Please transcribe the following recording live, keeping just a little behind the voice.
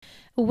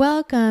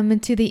Welcome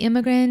to the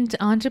Immigrant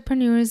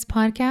Entrepreneurs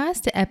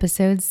Podcast,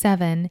 Episode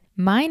 7.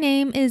 My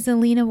name is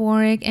Alina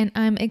Warwick, and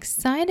I'm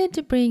excited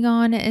to bring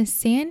on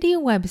Sandy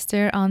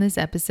Webster on this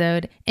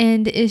episode.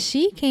 And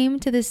she came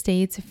to the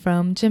States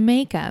from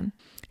Jamaica.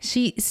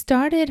 She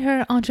started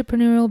her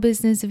entrepreneurial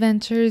business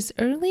ventures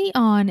early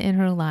on in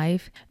her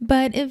life,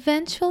 but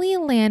eventually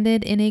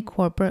landed in a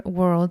corporate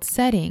world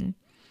setting.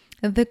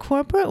 The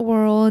corporate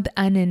world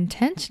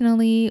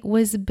unintentionally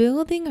was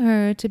building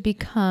her to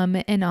become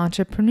an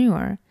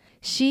entrepreneur.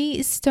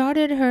 She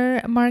started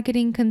her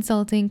marketing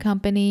consulting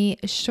company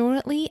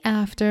shortly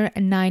after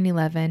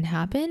 9/11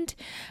 happened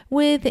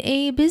with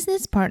a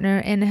business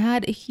partner and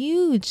had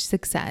huge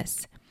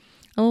success.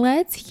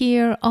 Let's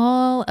hear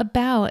all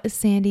about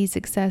Sandy's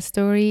success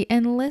story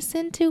and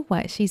listen to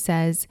what she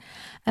says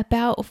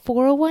about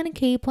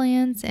 401k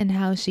plans and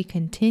how she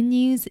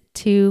continues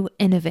to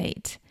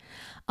innovate.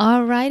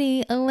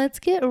 Alrighty, let's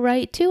get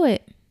right to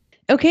it.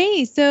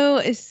 Okay, so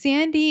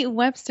Sandy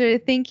Webster,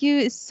 thank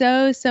you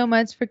so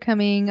much for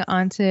coming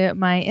onto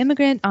my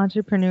Immigrant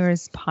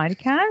Entrepreneurs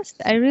podcast.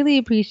 I really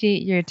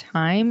appreciate your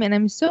time, and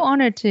I'm so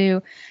honored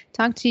to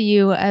talk to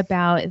you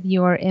about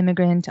your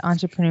immigrant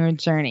entrepreneur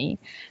journey.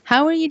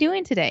 How are you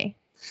doing today?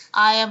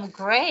 I am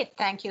great.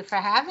 Thank you for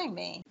having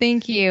me.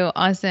 Thank you.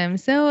 Awesome.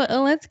 So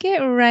let's get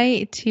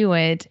right to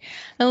it.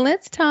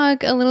 Let's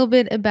talk a little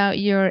bit about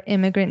your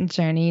immigrant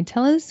journey.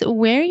 Tell us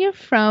where you're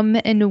from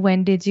and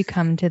when did you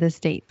come to the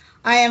States?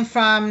 I am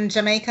from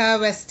Jamaica,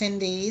 West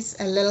Indies,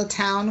 a little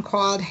town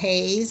called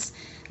Hayes.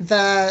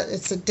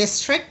 It's a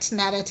district,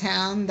 not a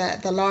town.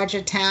 The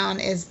larger town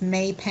is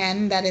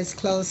Maypen, that is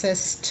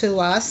closest to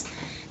us,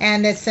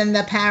 and it's in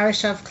the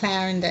parish of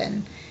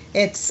Clarendon.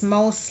 It's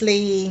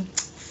mostly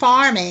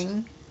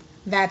farming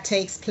that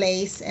takes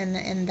place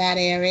in that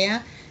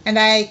area. And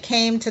I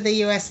came to the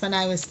U.S. when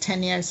I was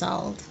 10 years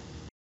old.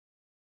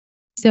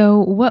 So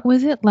what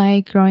was it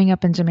like growing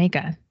up in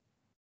Jamaica?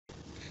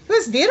 It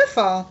was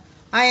beautiful.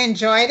 I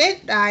enjoyed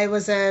it. I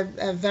was a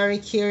very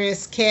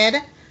curious kid.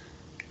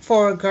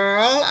 For a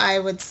girl, I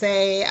would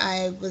say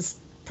I was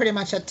pretty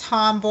much a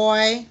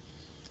tomboy.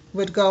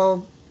 Would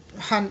go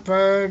hunt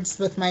birds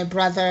with my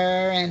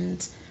brother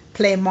and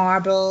play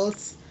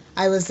marbles.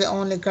 I was the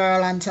only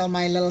girl until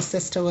my little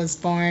sister was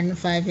born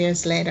 5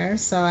 years later,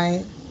 so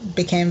I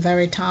became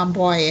very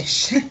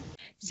tomboyish.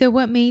 So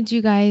what made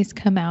you guys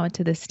come out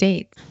to the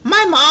States?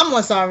 My mom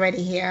was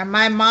already here.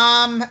 My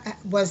mom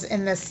was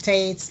in the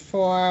States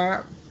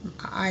for,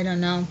 I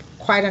don't know,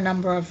 quite a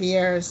number of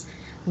years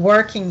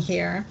working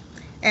here.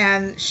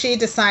 And she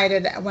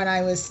decided when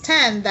I was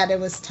 10 that it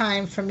was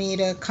time for me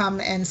to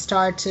come and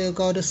start to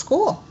go to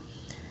school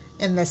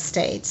in the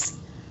States.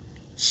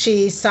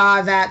 She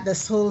saw that the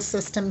school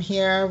system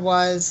here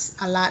was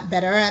a lot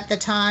better at the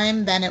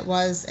time than it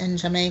was in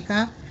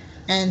Jamaica.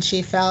 And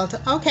she felt,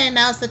 okay,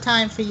 now's the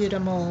time for you to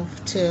move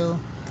to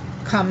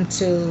come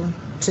to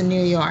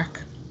New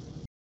York.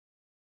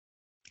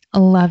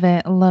 Love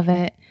it. Love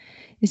it.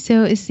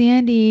 So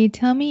Sandy,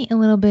 tell me a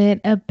little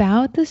bit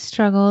about the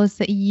struggles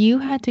that you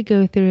had to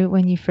go through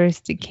when you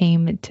first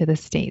came to the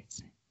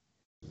States.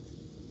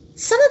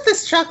 Some of the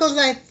struggles,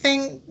 I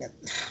think,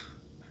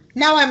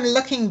 now I'm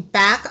looking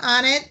back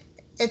on it,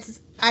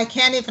 I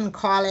can't even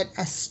call it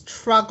a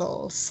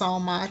struggle so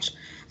much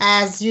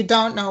as you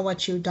don't know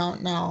what you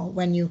don't know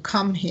when you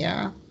come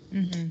here.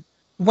 Mm-hmm.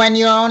 When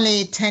you're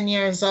only 10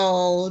 years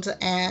old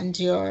and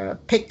you're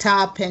picked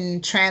up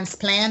and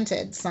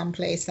transplanted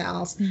someplace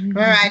else. Mm-hmm.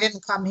 Remember, I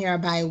didn't come here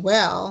by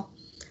will.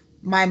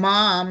 My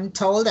mom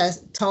told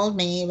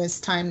me it was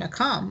time to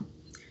come,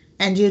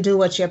 and you do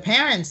what your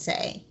parents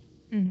say.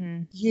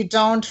 Mm-hmm. You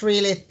don't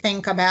really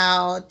think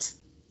about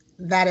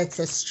that it's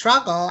a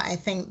struggle. I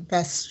think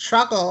the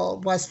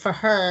struggle was for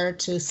her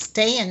to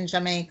stay in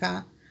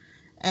Jamaica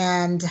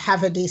and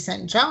have a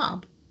decent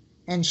job.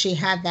 And she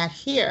had that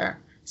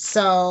here.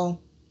 So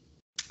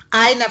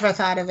I never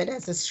thought of it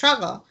as a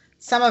struggle.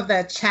 Some of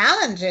the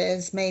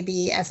challenges,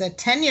 maybe as a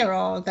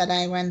 10-year-old that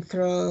I went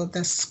through,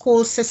 the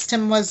school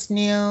system was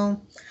new.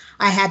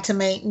 I had to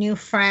make new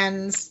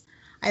friends.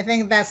 I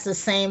think that's the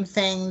same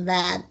thing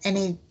that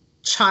any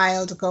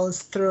child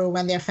goes through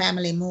when their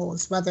family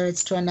moves, whether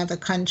it's to another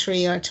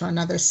country or to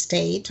another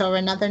state or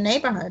another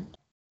neighborhood.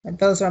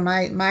 Those were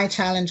my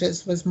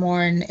challenges, was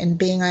more in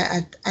being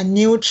a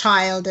new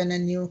child in a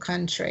new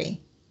country.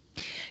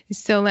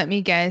 So let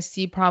me guess,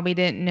 you probably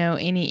didn't know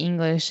any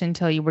English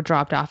until you were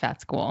dropped off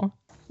at school.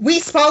 We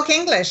spoke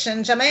English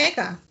in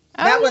Jamaica.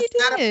 That was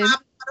not a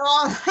problem at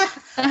all.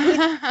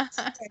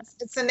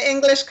 It's an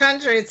English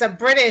country.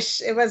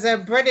 It was a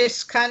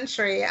British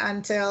country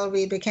until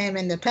we became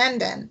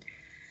independent.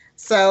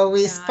 So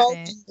we spoke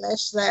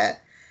English.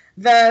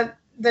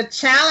 The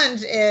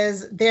challenge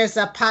is there's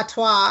a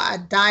patois, a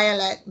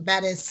dialect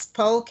that is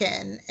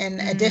spoken in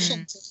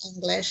addition to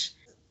English.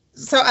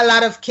 So a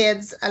lot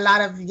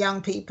of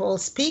young people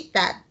speak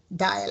that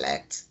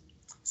dialect,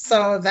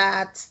 so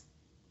that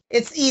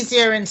it's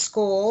easier in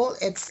school.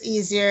 It's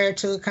easier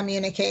to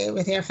communicate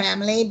with your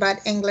family,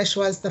 but English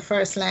was the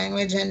first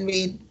language, and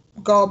we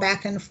go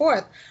back and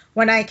forth.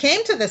 When I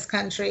came to this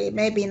country,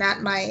 maybe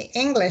not my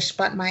English,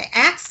 but my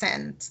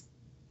accent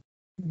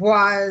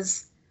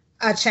was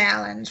a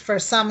challenge for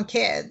some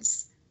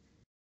kids.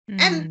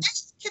 And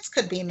kids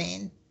could be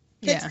mean.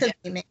 Kids could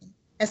be mean,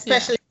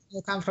 especially if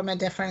you come from a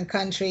different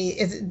country.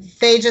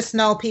 They just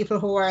know people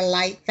who are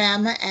like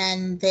them,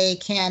 and they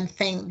can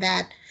think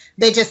that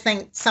they just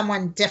think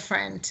someone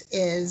different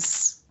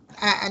is,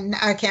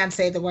 I can't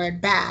say the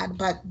word bad,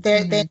 but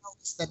they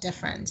notice the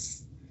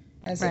difference.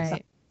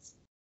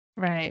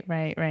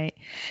 Right.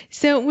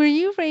 So were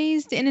you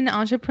raised in an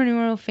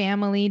entrepreneurial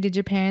family? Did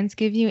your parents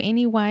give you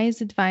any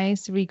wise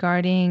advice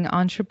regarding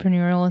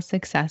entrepreneurial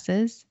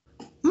successes?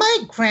 My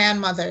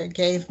grandmother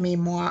gave me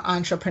more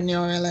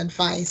entrepreneurial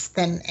advice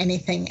than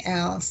anything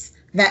else,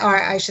 or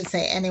I should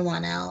say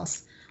anyone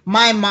else.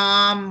 My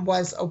mom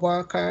was a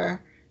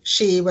worker.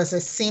 She was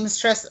a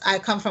seamstress. I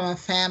come from a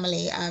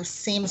family of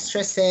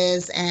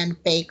seamstresses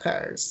and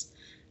bakers,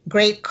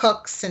 great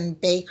cooks and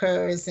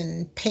bakers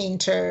and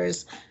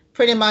painters,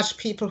 pretty much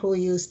people who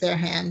use their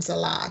hands a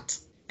lot.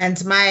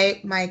 And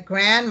my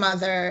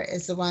grandmother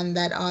is the one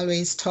that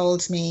always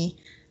told me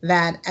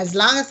that as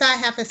long as I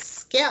have a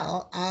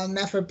skill, I'll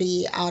never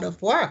be out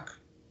of work.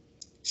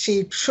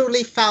 She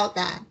truly felt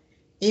that.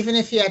 Even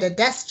if you had a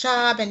desk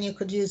job and you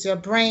could use your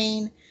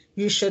brain,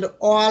 you should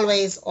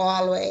always,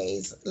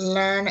 always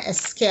learn a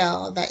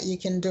skill that you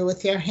can do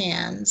with your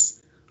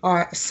hands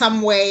or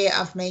some way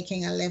of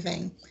making a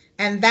living.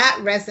 And that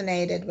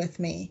resonated with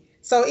me.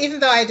 So even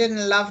though I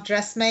didn't love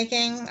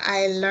dressmaking,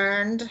 I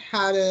learned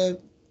how to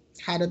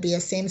be a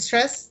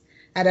seamstress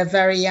at a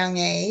very young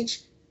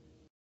age,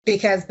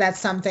 because that's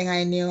something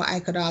I knew I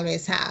could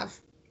always have,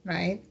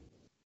 right?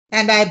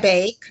 And I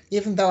bake,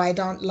 even though I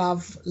don't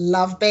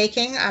love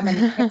baking. I'm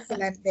an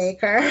excellent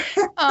baker.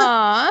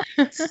 Aww.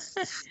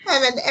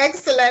 I'm an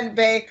excellent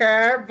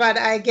baker, but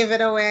I give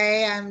it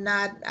away. I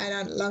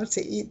don't love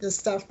to eat the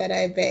stuff that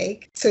I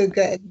bake. Too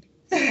good.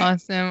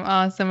 Awesome.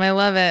 I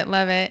love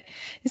it.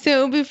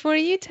 So before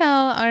you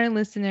tell our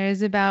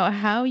listeners about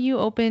how you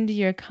opened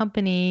your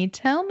company,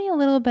 tell me a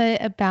little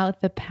bit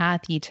about the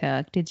path you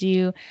took. Did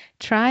you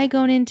try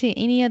going into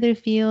any other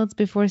fields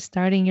before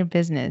starting your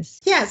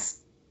business? Yes.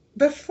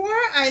 Before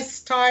I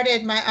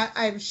started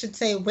I should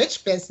say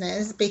which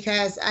business,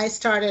 because I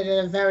started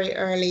at a very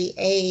early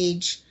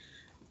age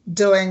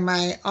doing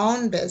my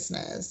own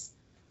business.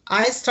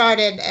 I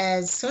started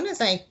as soon as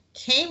I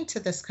came to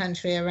this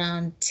country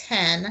around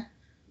 10.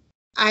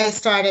 I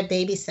started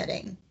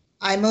babysitting.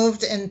 I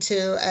moved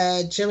into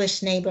a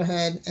Jewish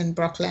neighborhood in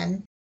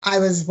Brooklyn. I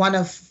was one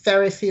of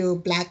very few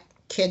Black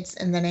kids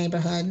in the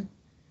neighborhood,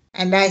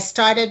 and I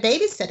started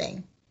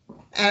babysitting.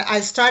 And I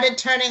started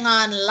turning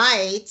on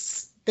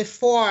lights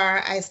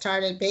before I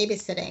started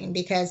babysitting,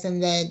 because in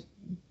the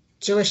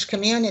Jewish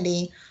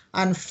community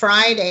on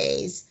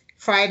Fridays,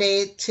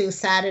 Friday to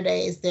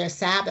Saturdays, they're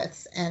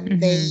Sabbaths,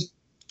 and they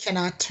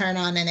cannot turn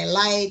on any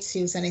lights,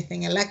 use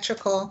anything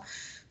electrical.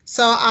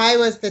 So I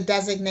was the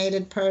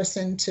designated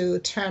person to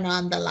turn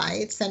on the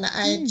lights, and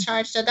I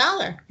charged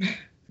 $1.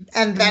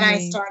 And then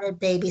I started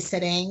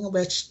babysitting,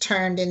 which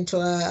turned into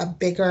a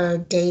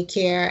bigger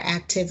daycare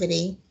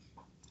activity.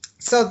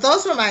 So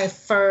those were my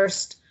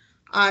first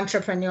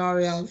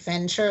entrepreneurial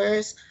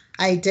ventures.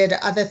 I did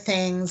other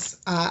things.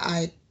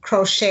 I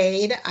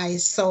crocheted. I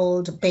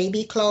sold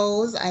baby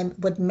clothes. I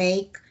would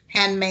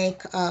hand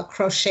make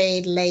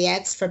crocheted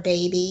layettes for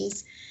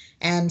babies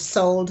and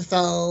sold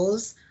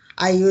those.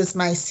 I used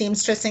my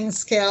seamstressing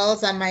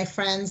skills on my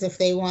friends if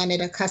they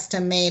wanted a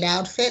custom made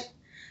outfit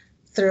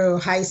through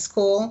high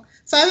school.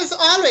 So I was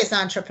always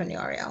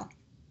entrepreneurial.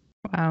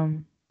 Wow.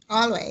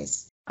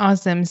 Always.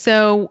 Awesome.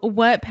 So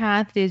what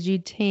path did you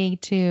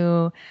take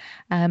to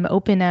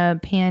open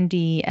up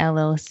Pandy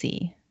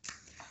LLC?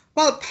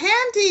 Well,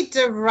 Pandy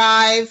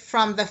derived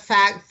from the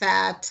fact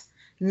that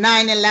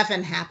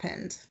 9/11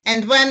 happened.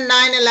 And when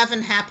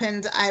 9/11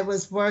 happened, I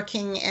was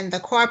working in the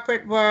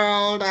corporate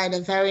world. I had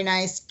a very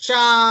nice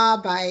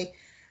job. I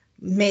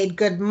made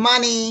good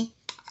money.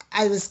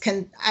 I was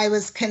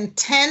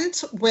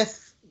content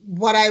with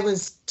what I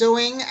was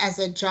doing as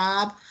a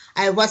job.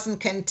 I wasn't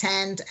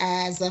content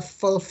as a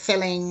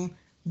fulfilling,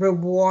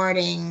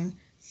 rewarding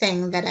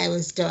thing that I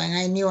was doing.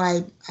 I knew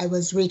I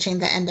was reaching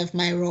the end of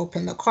my rope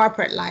in the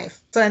corporate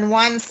life. So in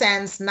one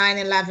sense,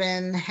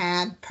 9/11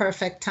 had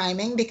perfect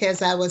timing,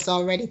 because I was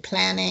already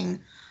planning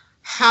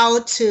how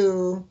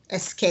to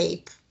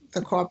escape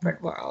the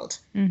corporate world.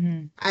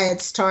 I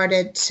had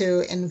started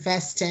to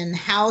invest in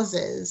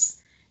houses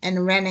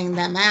and renting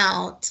them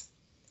out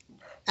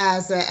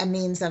as a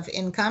means of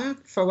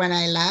income for when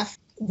I left.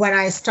 When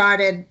I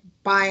started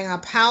buying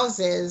up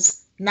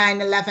houses,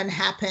 9/11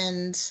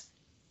 happened,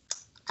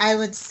 I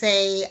would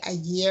say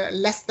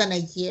less than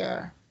a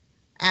year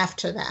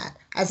after that.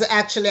 I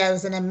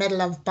was in the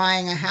middle of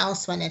buying a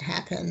house when it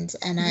happened,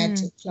 and I had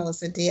to close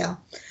the deal.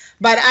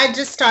 But I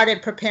just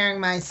started preparing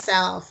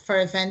myself for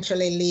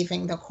eventually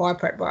leaving the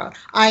corporate world.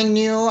 I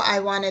knew I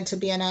wanted to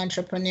be an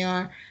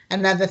entrepreneur.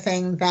 Another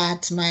thing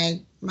that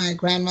my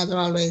grandmother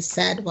always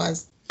said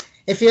was,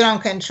 if you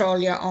don't control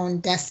your own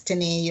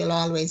destiny, you'll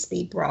always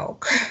be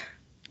broke.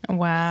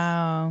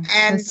 Wow. That's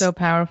And so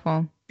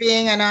powerful.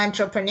 being an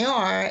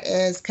entrepreneur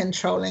is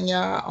controlling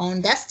your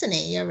own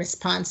destiny. You're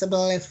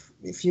responsible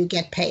if you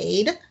get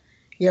paid.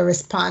 You're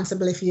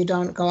responsible if you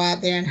don't go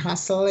out there and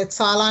hustle. It's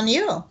all on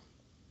you.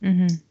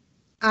 Mm-hmm.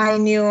 I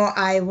knew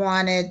I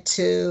wanted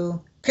to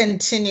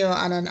continue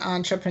on an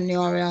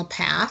entrepreneurial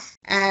path,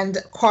 and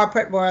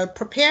corporate world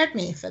prepared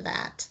me for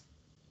that.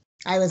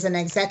 I was an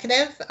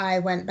executive. I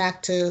went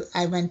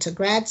to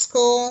grad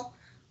school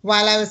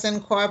while I was in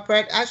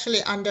corporate,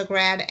 actually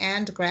undergrad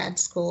and grad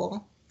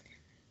school.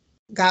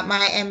 Got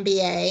my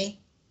MBA,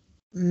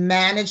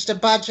 managed a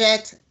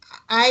budget.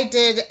 I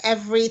did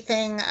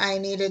everything I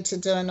needed to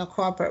do in the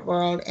corporate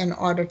world in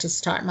order to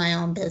start my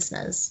own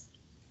business.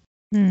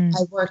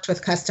 I worked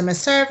with customer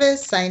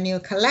service. I knew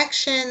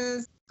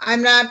collections.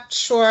 I'm not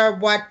sure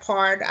what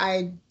part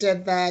I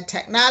did the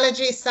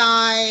technology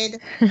side.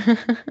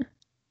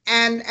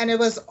 And it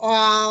was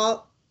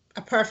all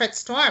a perfect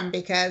storm,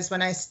 because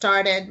when I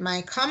started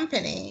my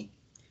company,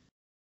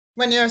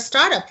 when you're a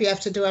startup, you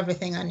have to do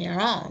everything on your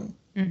own.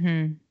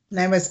 Mm-hmm. And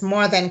I was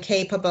more than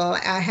capable.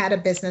 I had a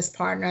business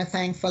partner,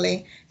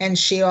 thankfully, and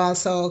she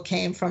also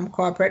came from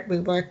corporate. We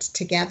worked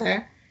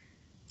together.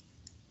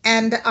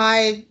 And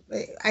I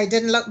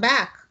didn't look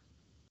back.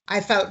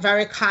 I felt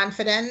very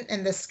confident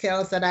in the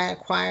skills that I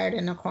acquired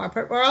in the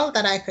corporate world,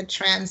 that I could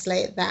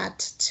translate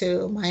that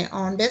to my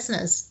own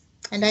business.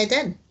 And I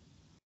did.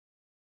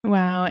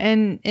 Wow.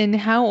 And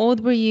how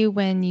old were you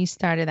when you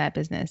started that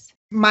business?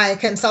 My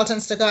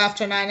consultants to go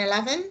after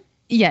 9/11.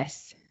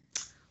 Yes.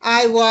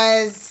 I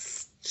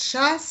was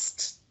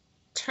just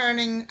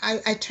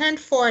I turned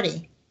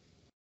 40.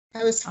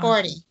 I was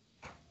 40.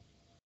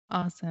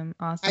 Awesome.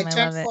 I I turned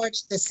love it. 40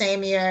 the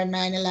same year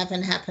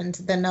 9/11 happened,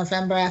 the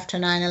November after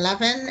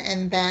 9/11.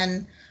 And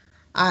then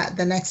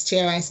the next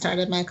year I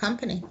started my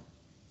company,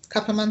 a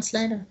couple of months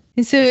later.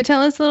 So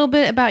tell us a little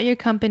bit about your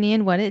company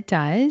and what it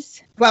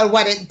does. Well,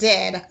 what it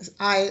did,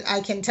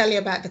 I can tell you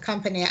about the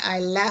company I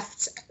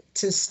left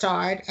to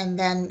start, and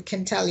then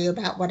can tell you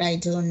about what I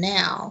do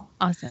now.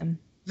 Awesome.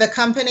 The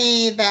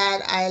company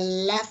that I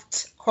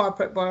left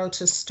corporate world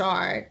to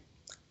start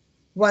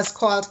was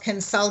called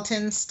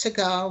Consultants to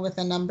Go, with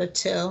a number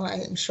 2.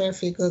 I'm sure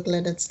if you Google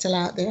it, it's still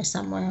out there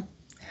somewhere.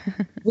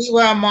 We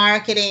were a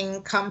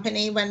marketing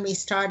company when we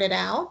started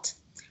out.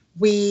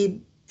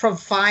 We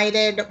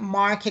provided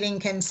marketing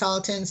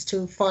consultants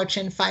to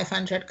Fortune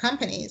 500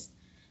 companies.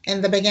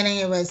 In the beginning,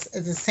 it was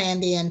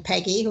Sandy and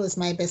Peggy, who was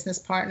my business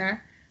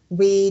partner.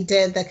 We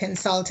did the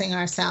consulting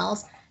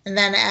ourselves. And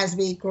then as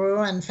we grew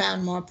and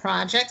found more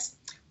projects,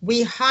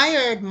 we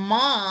hired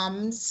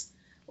moms,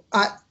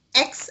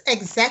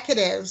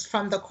 ex-executives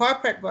from the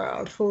corporate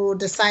world who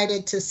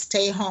decided to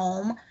stay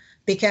home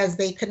because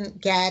they couldn't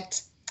get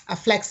a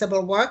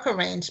flexible work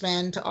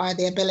arrangement or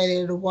the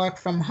ability to work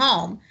from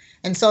home.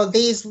 And so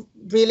these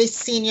really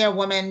senior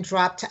women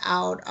dropped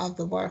out of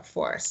the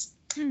workforce.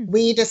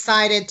 We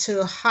decided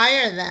to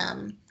hire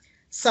them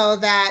so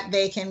that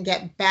they can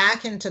get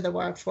back into the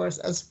workforce,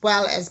 as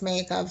well as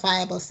make a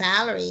viable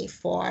salary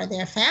for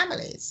their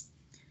families.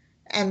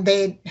 And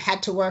they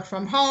had to work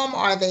from home,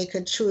 or they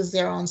could choose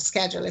their own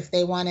schedule if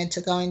they wanted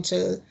to go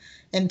into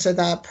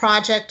the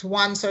project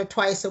once or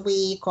twice a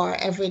week or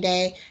every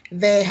day.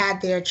 They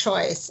had their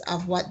choice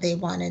of what they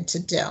wanted to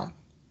do.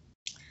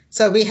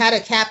 So we had a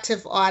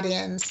captive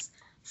audience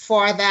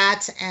for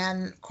that,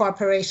 and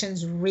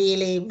corporations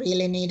really,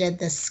 really needed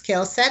the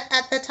skill set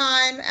at the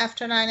time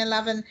after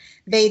 9/11.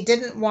 They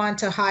didn't want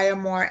to hire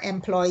more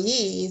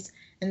employees,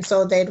 and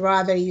so they'd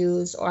rather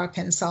use our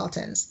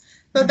consultants.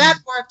 So that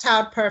worked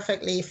out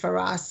perfectly for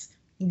us.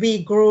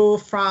 We grew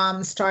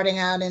from starting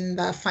out in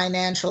the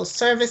financial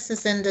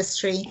services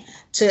industry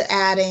to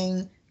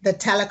adding the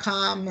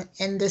telecom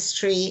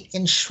industry,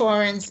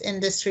 insurance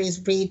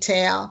industries,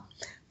 retail.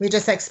 We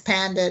just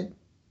expanded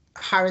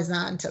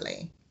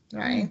horizontally,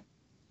 right?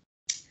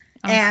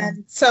 Awesome.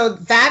 And so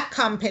that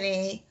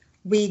company,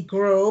 we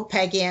grew,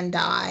 Peggy and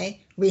I.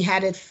 We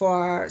had it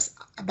for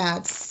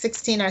about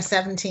 16 or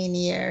 17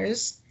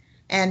 years.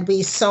 And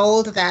we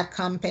sold that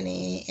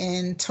company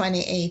in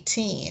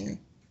 2018.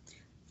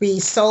 We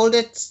sold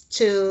it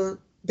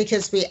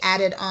because we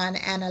added on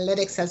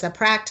analytics as a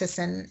practice.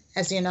 And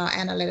as you know,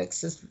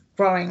 analytics is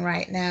growing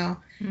right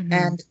now,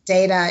 and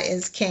data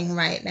is king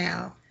right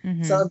now.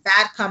 So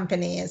that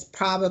company has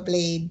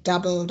probably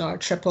doubled or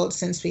tripled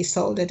since we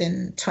sold it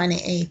in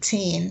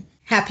 2018.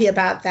 Happy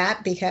about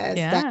that, because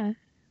that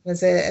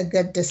was a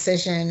good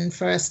decision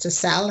for us to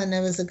sell, and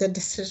it was a good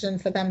decision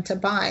for them to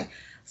buy.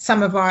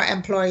 Some of our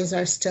employees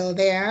are still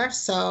there,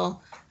 so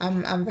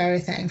I'm very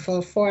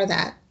thankful for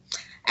that.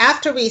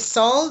 After we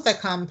sold the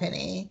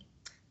company,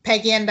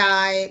 Peggy and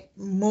I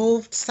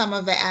moved some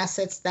of the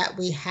assets that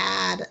we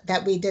had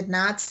that we did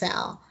not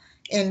sell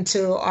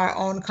into our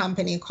own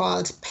company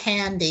called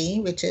Pandy,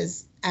 which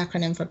is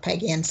acronym for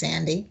Peggy and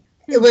Sandy.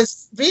 It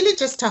was really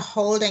just a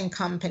holding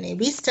company.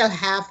 We still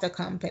have the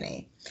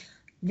company.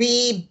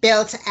 We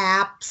built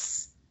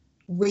apps.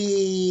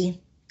 We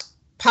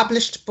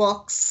published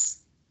books.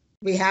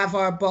 We have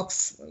our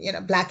books,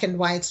 black and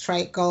white,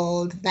 stripe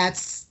gold.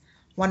 That's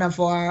one of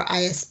our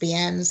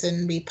ISBNs,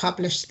 and we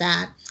published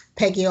that.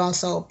 Peggy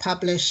also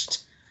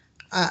published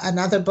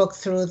another book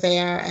through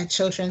there, a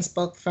children's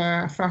book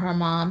for her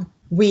mom.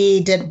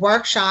 We did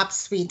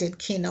workshops, we did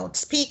keynote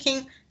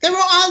speaking. There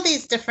were all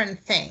these different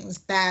things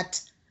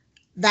that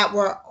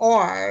were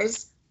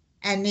ours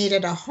and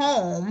needed a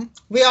home.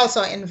 We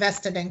also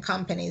invested in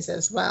companies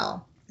as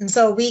well. And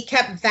so we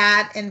kept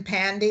that in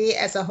Pandy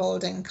as a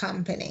holding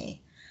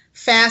company.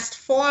 Fast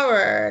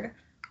forward,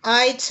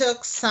 I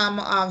took some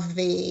of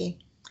the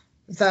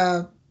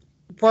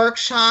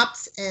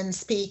workshops in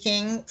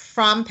speaking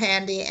from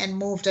Pandy and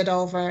moved it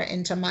over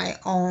into my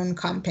own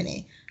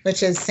company,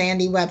 which is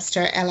Sandy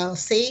Webster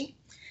LLC.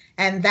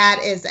 And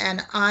that is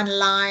an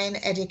online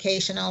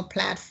educational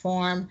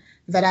platform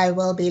that I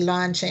will be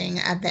launching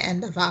at the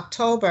end of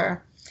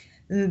October.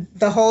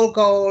 The whole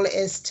goal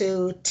is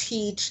to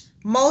teach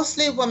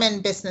mostly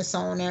women business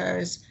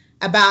owners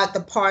about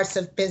the parts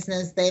of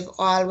business they've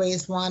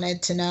always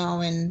wanted to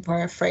know and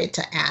were afraid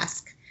to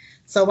ask.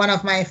 So one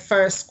of my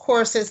first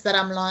courses that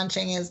I'm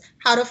launching is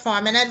how to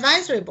form an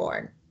advisory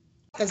board,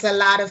 because a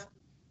lot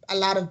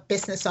of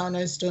business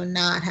owners do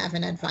not have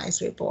an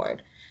advisory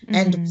board. Mm-hmm.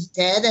 And we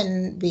did,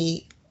 and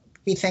we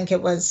think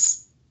it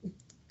was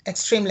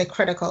extremely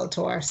critical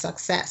to our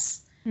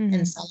success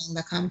in selling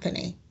the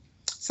company.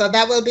 So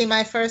that will be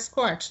my first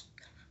course.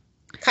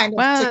 Kind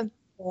of took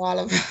all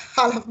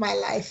of my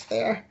life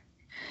there.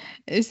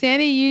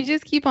 Sandy, you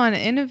just keep on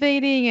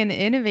innovating and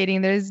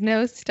innovating. There's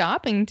no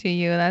stopping to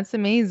you. That's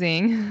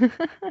amazing. And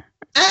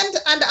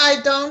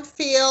I don't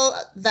feel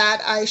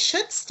that I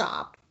should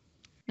stop.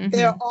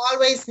 There are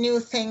always new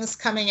things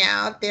coming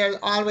out. There are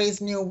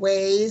always new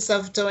ways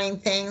of doing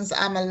things.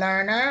 I'm a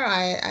learner.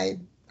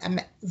 I'm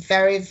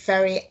very,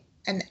 very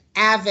an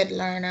avid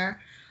learner.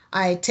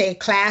 I take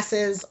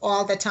classes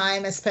all the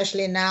time,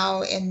 especially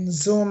now in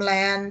Zoom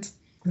land.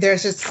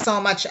 There's just so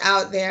much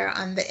out there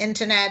on the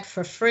internet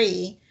for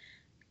free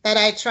that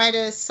I try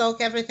to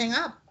soak everything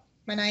up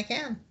when I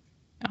can.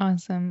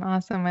 Awesome.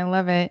 I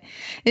love it.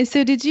 And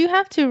so did you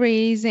have to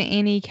raise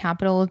any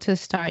capital to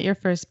start your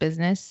first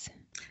business?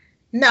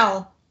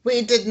 No,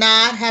 we did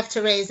not have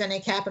to raise any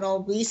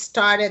capital. We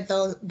started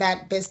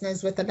that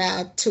business with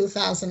about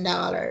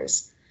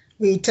 $2,000.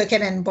 We took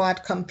it and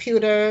bought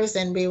computers,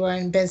 and we were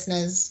in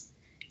business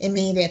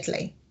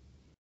immediately.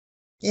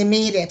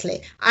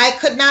 I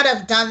could not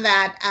have done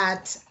that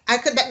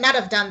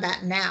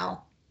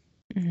now.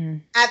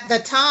 At the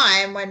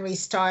time when we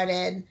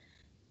started,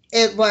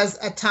 it was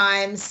a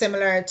time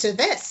similar to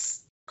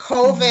this.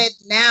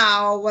 COVID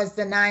now was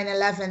the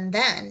 9/11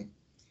 then.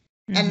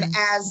 And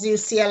as you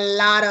see, a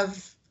lot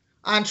of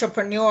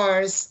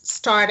entrepreneurs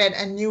started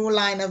a new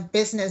line of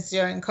business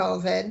during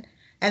COVID.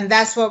 And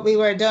that's what we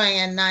were doing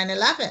in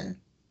 9/11.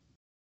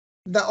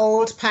 The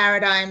old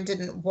paradigm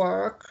didn't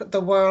work. The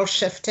world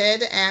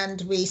shifted,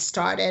 and we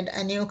started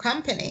a new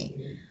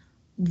company.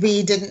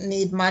 We didn't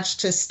need much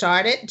to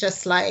start it,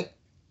 just like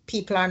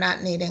people are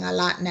not needing a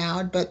lot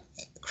now, but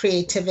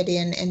creativity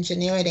and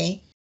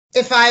ingenuity.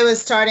 If I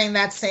was starting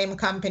that same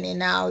company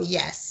now,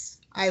 yes,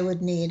 I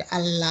would need a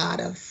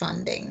lot of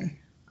funding,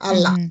 a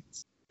lot.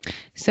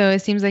 So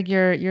it seems like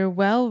you're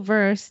well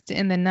versed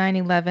in the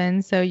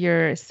 9/11, so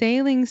you're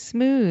sailing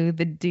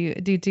smooth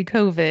due to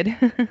COVID.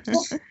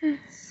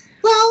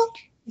 Well,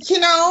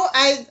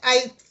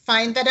 I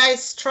find that I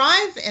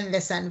strive in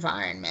this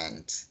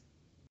environment.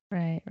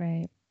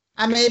 Right.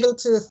 I'm able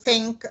to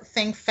think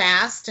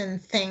fast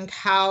and think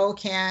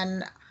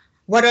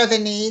what are the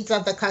needs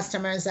of the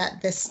customers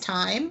at this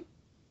time,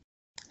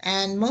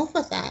 and move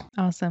with that.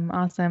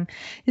 Awesome.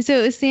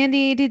 So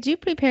Sandy, did you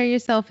prepare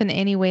yourself in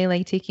any way,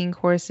 like taking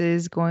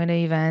courses, going to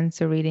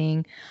events, or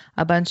reading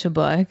a bunch of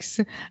books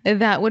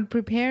that would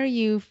prepare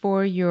you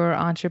for your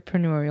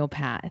entrepreneurial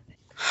path?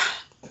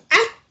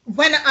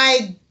 When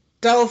I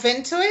dove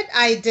into it,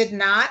 I did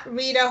not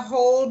read a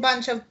whole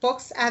bunch of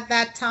books at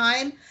that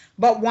time.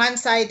 But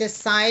once I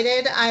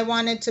decided I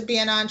wanted to be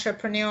an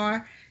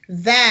entrepreneur,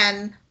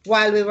 then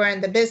while we were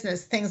in the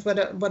business, things would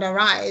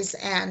arise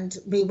and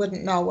we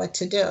wouldn't know what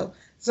to do.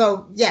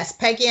 So yes,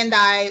 Peggy and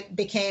I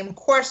became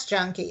course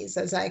junkies,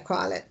 as I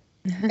call it,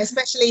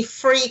 especially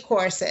free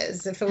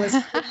courses. If it was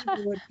free,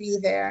 we would be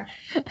there.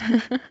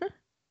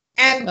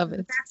 And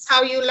that's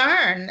how you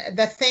learn.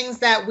 The things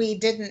that we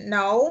didn't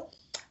know,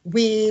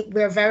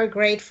 we're very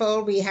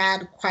grateful. We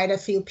had quite a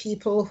few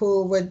people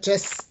who would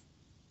just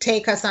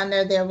take us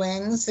under their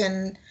wings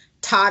and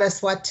taught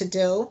us what to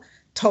do,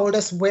 told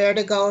us where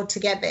to go to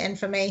get the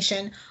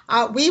information.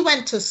 We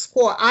went to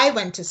SCORE. I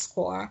went to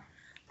SCORE.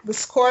 The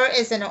SCORE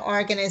is an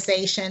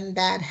organization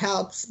that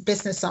helps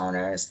business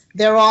owners.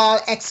 They're all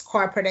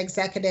ex-corporate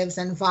executives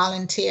and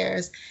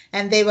volunteers,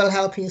 and they will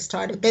help you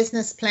start a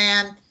business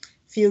plan.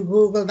 If you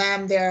Google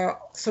them, they're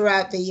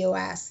throughout the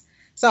US.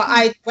 So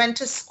I went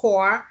to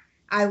SCORE.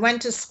 I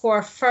went to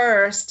SCORE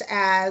first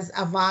as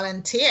a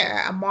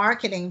volunteer, a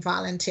marketing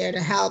volunteer to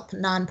help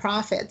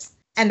nonprofits.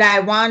 And I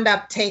wound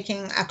up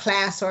taking a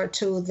class or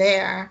two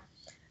there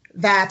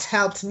that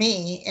helped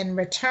me in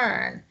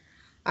return.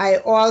 I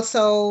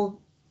also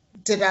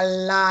did a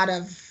lot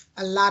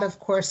of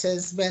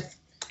courses with,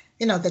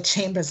 the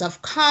chambers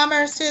of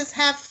commerces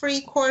have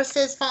free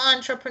courses for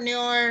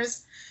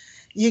entrepreneurs.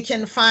 You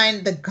can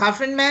find the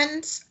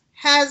government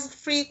has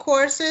free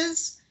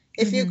courses.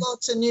 If you Mm-hmm. go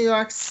to New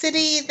York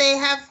City, they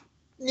have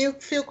new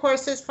few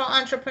courses for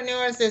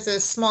entrepreneurs. There's a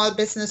small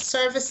business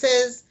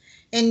services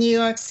in New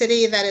York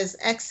City that is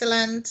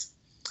excellent.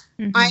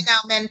 I Mm-hmm. now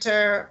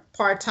mentor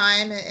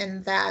part-time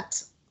in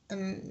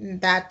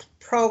that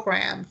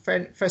program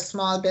for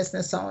small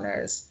business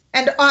owners.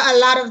 And a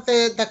lot of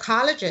the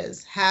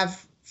colleges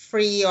have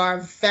free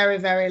or very,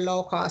 very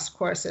low cost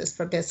courses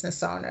for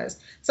business owners.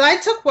 So I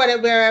took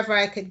wherever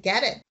I could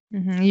get it.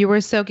 Mm-hmm. You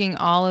were soaking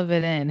all of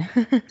it in.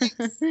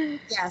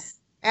 Yes. Yes.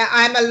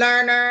 I'm a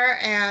learner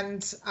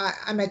and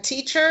I'm a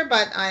teacher,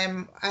 but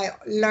I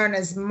learn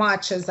as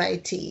much as I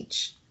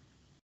teach.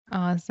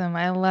 Awesome.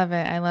 I love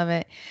it. I love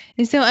it.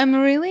 And so I'm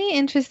really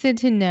interested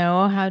to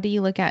know, how do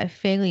you look at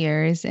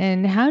failures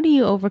and how do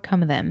you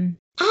overcome them?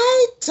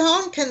 I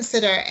don't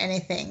consider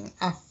anything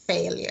a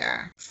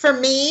failure. For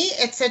me,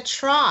 it's a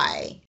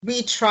try.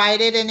 We tried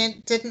it and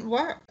it didn't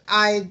work.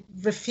 I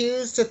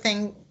refuse to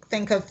think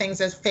of things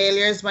as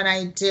failures. When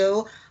I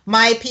do,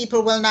 my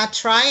people will not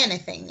try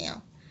anything new.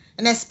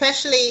 And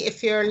especially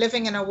if you're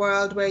living in a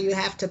world where you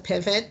have to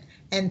pivot,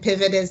 and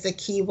pivot is the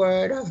key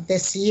word of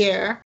this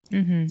year,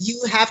 Mm-hmm. you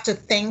have to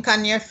think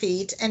on your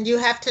feet and you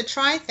have to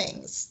try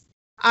things.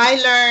 I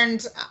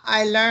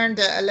learned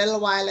a little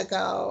while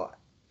ago.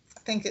 I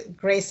think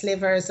Grace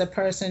Liver is a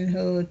person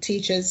who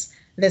teaches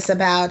this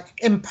about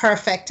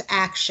imperfect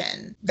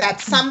action. That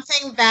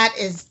something that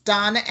is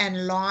done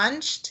and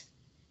launched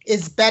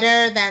is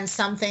better than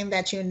something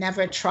that you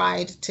never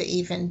tried to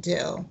even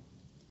do.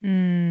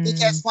 Mm.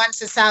 Because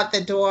once it's out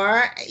the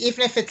door,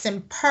 even if it's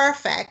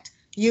imperfect,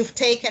 you've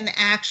taken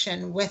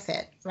action with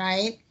it,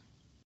 right?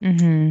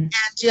 Mm-hmm. And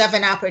you have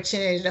an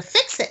opportunity to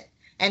fix it.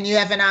 And you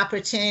have an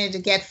opportunity to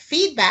get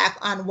feedback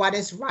on what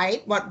is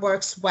right, what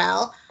works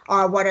well,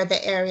 or what are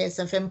the areas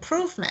of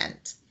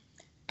improvement.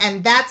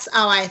 And that's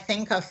how I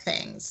think of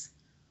things.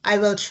 I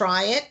will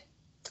try it.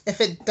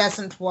 If it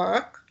doesn't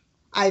work,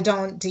 I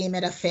don't deem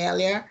it a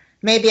failure.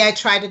 Maybe I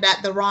tried it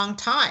at the wrong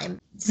time.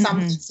 Some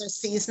Mm-hmm. things are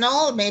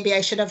seasonal. Maybe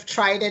I should have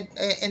tried it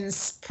in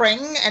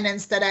spring and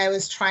instead I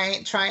was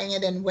trying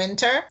it in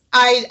winter.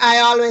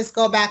 I always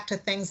go back to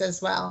things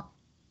as well.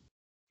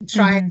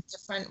 Try it Mm-hmm. a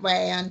different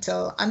way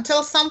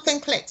until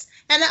something clicks.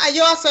 And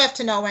you also have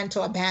to know when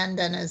to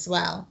abandon as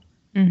well.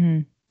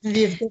 Mm-hmm. If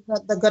you've given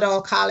it the good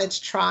old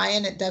college try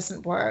and it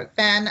doesn't work,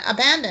 then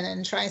abandon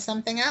and try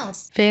something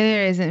else.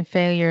 Failure isn't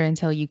failure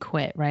until you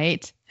quit,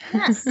 right?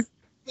 Yes.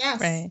 Yes.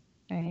 Right.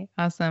 Right.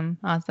 Awesome.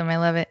 Awesome. I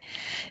love it.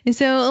 And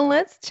so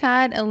let's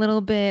chat a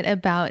little bit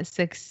about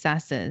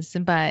successes.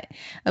 But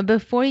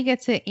before you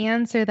get to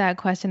answer that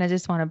question, I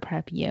just want to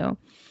prep you.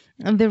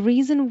 The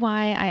reason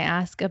why I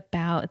ask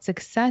about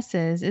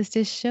successes is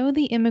to show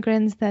the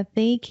immigrants that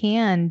they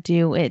can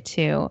do it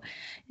too.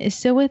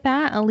 So, with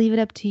that, I'll leave it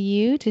up to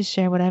you to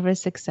share whatever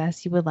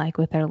success you would like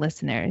with our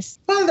listeners.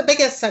 Well, the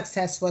biggest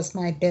success was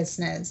my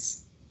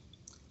business,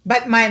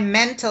 but my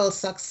mental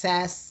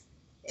success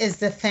is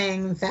the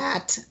thing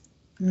that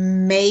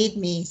made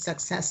me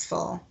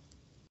successful.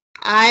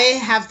 I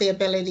have the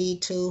ability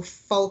to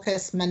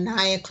focus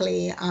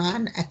maniacally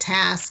on a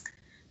task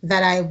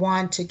that I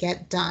want to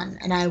get done,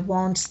 and I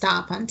won't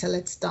stop until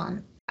it's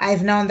done.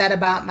 I've known that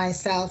about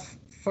myself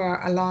for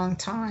a long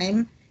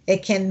time.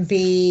 It can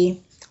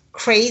be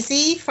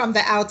crazy from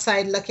the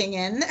outside looking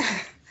in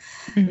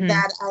Mm-hmm.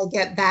 that I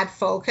get that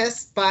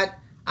focused, but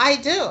I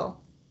do.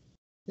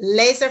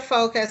 Laser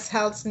focus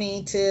helps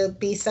me to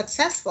be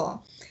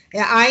successful.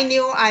 Yeah, I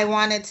knew I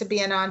wanted to be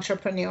an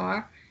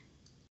entrepreneur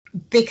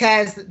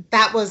because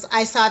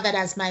I saw that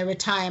as my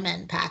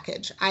retirement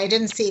package. I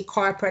didn't see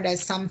corporate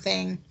as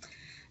something,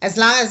 as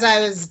long as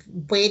I was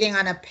waiting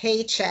on a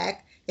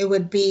paycheck, it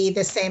would be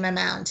the same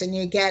amount and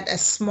you get a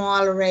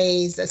small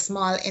raise, a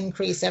small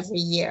increase every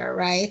year,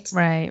 right?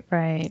 Right,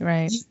 right,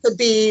 right. You could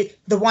be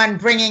the one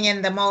bringing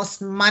in the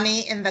most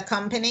money in the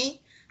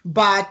company,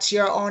 but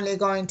you're only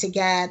going to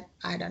get,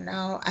 I don't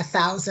know,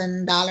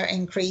 $1,000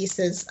 increase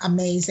is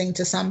amazing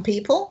to some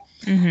people.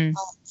 Mm-hmm.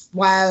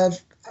 While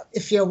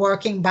if you're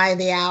working by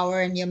the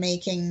hour and you're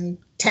making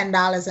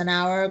 $10 an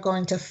hour,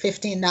 going to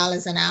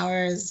 $15 an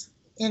hour is,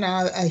 a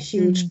Mm-hmm.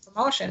 huge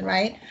promotion,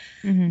 right?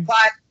 Mm-hmm.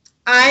 But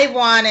I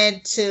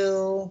wanted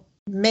to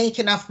make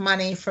enough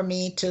money for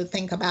me to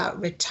think about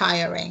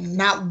retiring,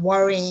 not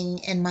worrying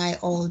in my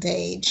old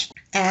age.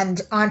 And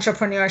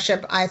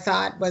entrepreneurship, I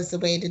thought, was the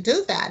way to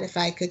do that. If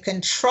I could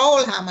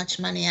control how much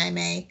money I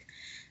make,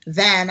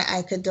 then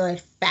I could do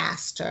it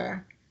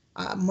faster,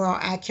 more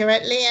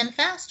accurately and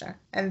faster.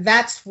 And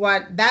that's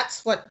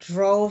what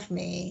drove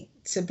me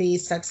to be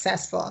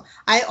successful.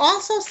 I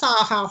also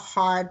saw how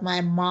hard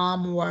my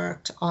mom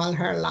worked all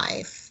her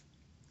life.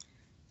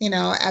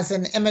 As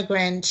an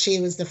immigrant, she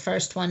was the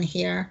first one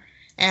here,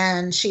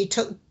 and she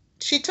took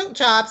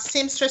jobs,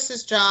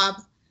 seamstress's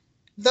jobs.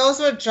 Those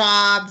were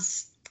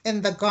jobs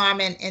in the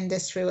garment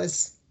industry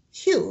was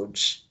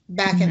huge.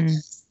 back in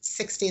the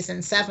 60s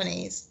and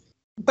 70s.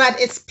 But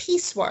it's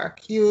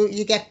piecework.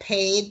 You get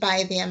paid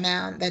by the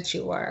amount that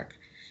you work.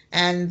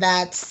 And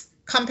that's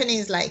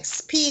companies like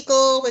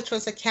Spiegel, which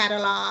was a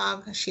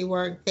catalog. She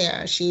worked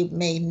there. She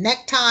made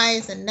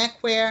neckties and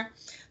neckwear,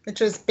 which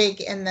was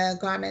big in the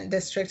garment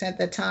district at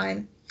the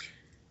time.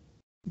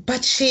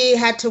 But she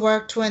had to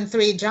work 2 and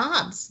 3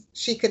 jobs.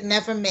 She could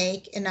never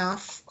make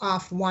enough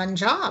off one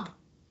job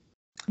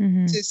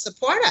to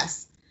support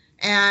us.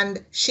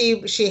 And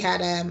she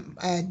had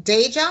a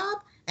day job,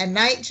 a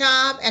night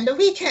job, and a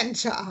weekend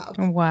job.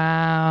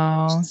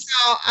 Wow.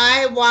 So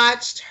I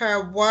watched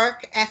her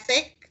work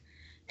ethic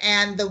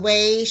and the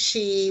way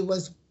she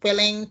was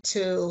willing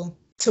to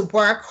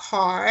work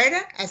hard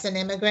as an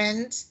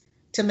immigrant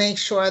to make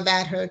sure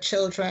that her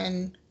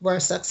children were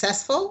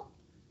successful,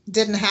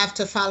 didn't have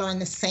to follow in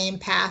the same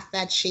path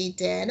that she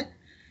did.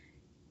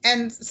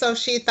 And so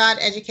she thought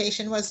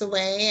education was the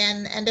way,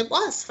 and it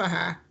was for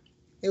her.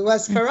 It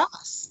was for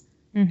us.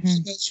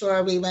 She made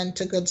sure we went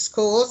to good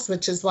schools,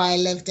 which is why I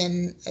lived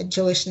in a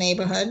Jewish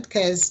neighborhood,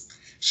 because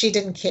she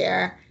didn't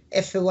care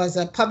if it was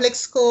a public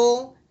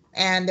school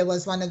and it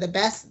was one of the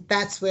best.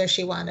 That's where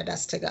she wanted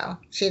us to go.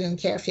 She didn't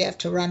care if you have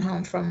to run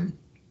home from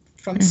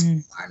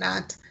school or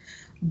not.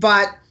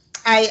 But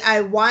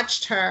I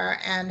watched her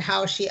and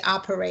how she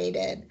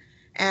operated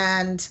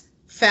and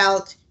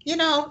felt,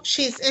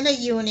 she's in a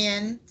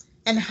union,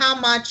 and how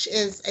much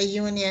is a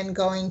union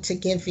going to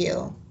give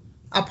you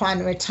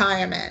upon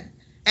retirement?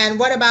 And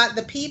what about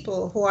the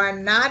people who are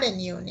not in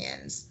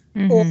unions,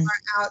 who are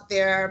out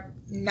there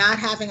not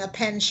having a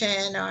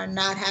pension or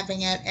not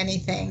having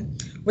anything,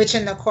 which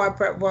in the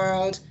corporate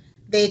world,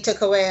 they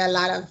took away a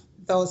lot of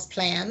those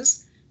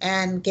plans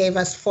and gave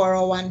us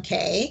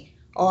 401k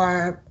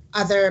or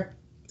other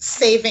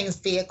savings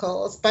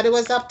vehicles, but it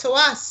was up to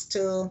us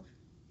to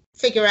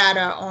figure out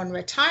our own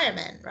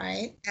retirement,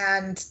 right?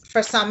 And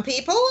for some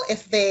people,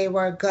 if they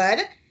were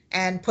good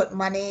and put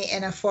money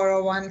in a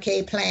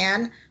 401k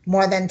plan,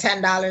 more than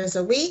 $10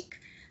 a week,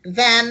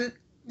 then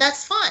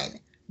that's fine.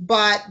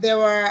 But there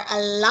were a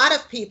lot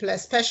of people,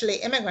 especially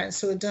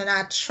immigrants, who do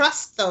not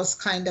trust those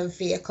kind of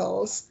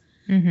vehicles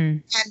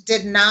and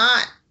did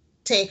not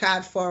take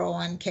out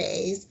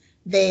 401ks.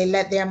 They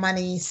let their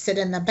money sit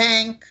in the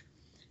bank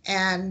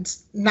and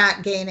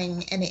not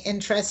gaining any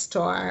interest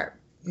or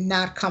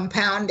not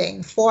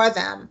compounding for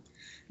them,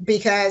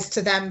 because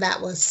to them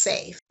that was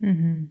safe.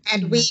 And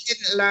we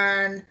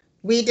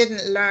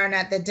didn't learn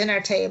at the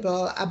dinner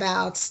table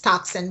about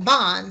stocks and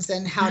bonds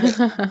and how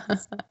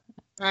to,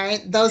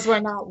 right? Those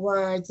were not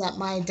words at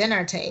my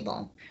dinner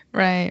table.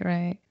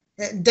 Right.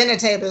 Dinner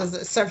table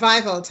is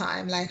survival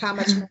time, like how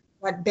much,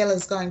 what bill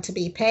is going to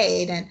be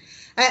paid. And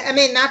I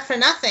mean, not for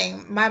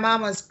nothing, my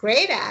mom was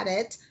great at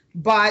it,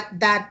 but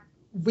that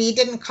we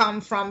didn't come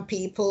from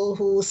people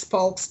who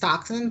spoke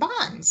stocks and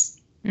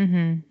bonds.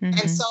 And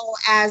so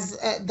as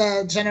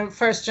the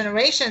first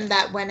generation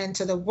that went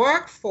into the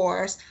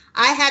workforce,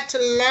 I had to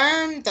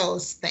learn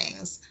those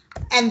things.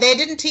 And they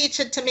didn't teach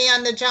it to me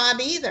on the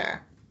job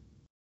either.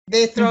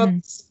 They throw a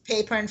piece of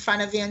paper in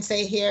front of you and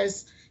say,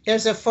 here's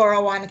a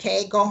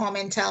 401k, go home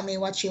and tell me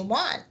what you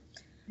want.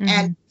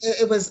 And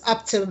it was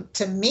up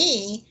to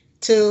me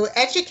to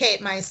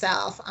educate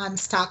myself on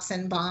stocks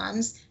and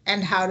bonds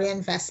and how to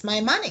invest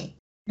my money.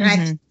 And I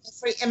think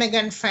every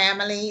immigrant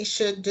family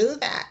should do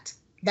that.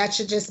 That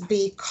should just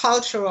be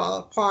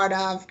cultural part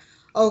of,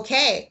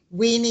 okay,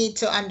 we need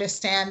to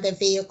understand the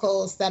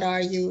vehicles that are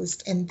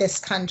used in this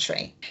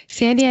country.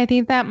 Sandy, I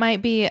think that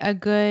might be a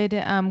good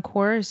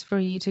course for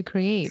you to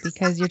create,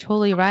 because you're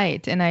totally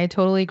right. And I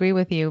totally agree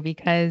with you,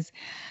 because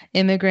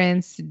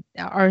immigrants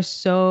are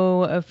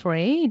so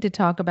afraid to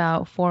talk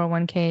about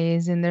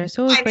 401ks, and they're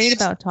so afraid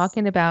about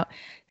talking about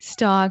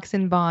stocks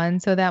and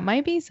bonds. So that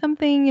might be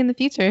something in the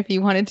future if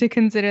you wanted to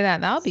consider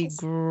that. That would be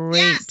great.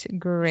 Yes.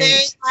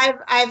 Great.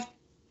 I've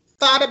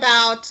thought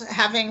about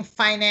having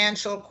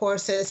financial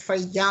courses for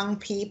young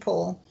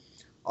people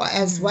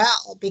as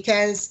well,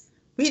 because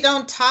we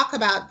don't talk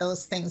about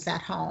those things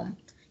at home.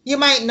 You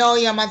might know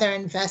your mother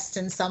invests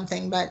in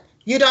something, but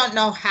you don't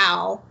know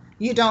how,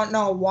 you don't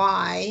know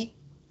why.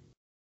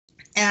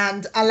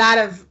 And a lot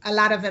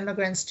of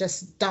immigrants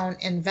just don't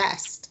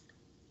invest.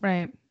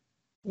 Right.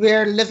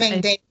 We're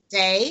living day to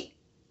day,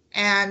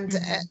 and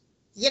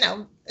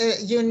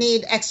you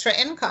need extra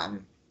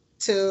income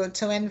to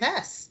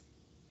invest.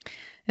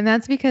 And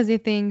that's because they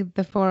think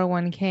the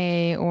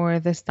 401k or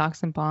the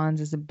stocks and bonds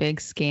is a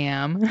big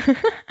scam.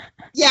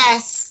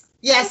 Yes,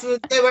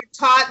 they were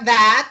taught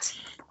that,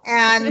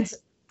 and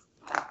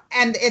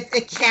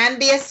it can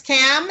be a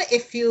scam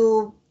if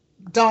you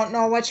don't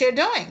know what you're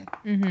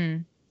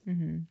doing.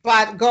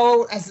 But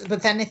go, as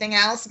with anything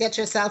else, get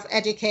yourself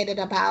educated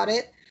about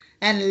it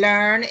and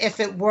learn. If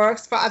it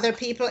works for other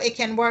people, it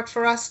can work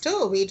for us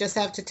too. We just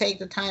have to take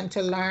the time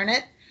to learn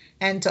it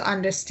and to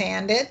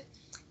understand it,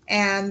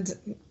 and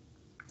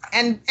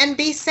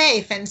be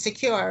safe and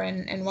secure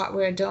in what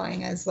we're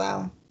doing as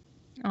well.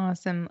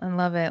 Awesome. I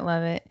love it.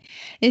 Love it.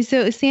 And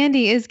so,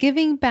 Sandy, is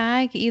giving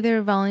back,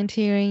 either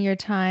volunteering your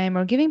time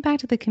or giving back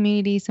to the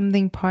community,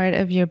 something part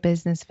of your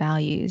business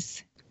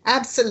values?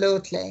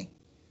 Absolutely.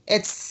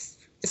 It's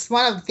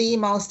one of the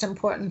most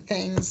important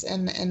things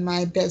in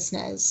my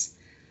business.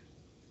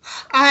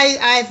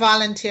 I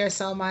volunteer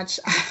so much.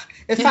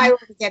 If I were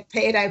to get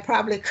paid, I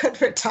probably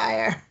could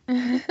retire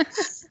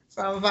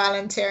from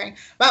volunteering.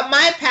 But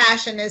my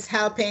passion is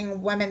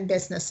helping women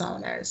business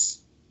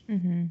owners.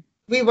 Mm-hmm.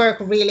 We work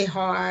really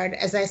hard.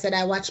 As I said,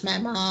 I watch my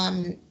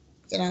mom,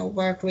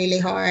 work really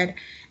hard.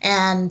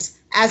 And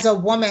as a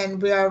woman,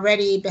 we're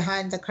already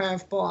behind the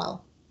curveball.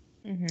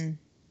 Mm-hmm.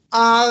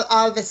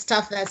 All the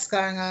stuff that's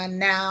going on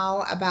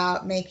now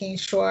about making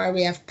sure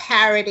we have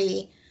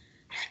parity.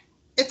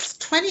 It's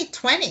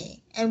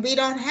 2020 and we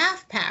don't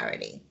have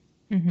parity.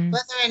 Mm-hmm.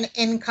 Whether in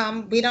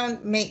income, we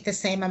don't make the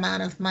same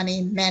amount of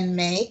money men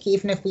make,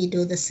 even if we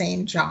do the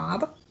same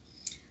job.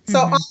 So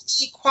all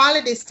the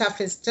equality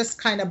stuff is just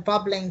kind of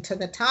bubbling to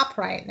the top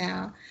right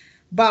now.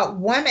 But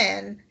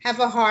women have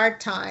a hard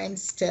time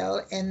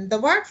still in the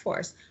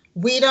workforce.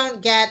 We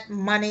don't get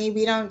money.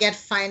 We don't get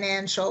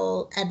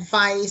financial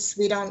advice.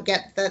 We don't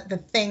get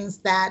the things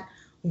that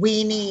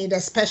we need,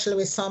 especially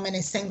with so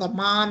many single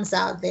moms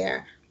out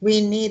there.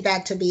 We need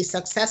that to be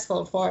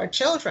successful for our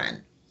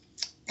children.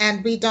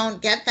 And we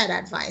don't get that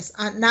advice,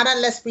 not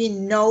unless we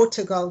know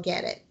to go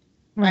get it,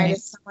 right? If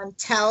someone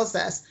tells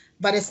us,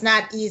 but it's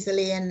not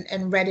easily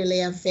and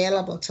readily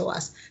available to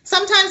us.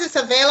 Sometimes it's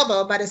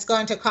available, but it's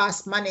going to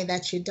cost money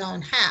that you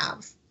don't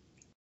have.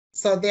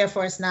 So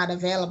therefore, it's not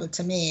available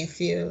to me if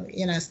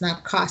it's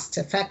not cost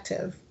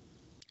effective.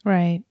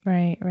 Right.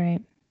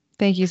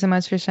 Thank you so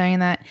much for sharing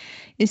that.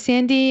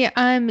 Sandy,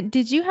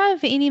 did you have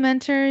any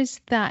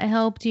mentors that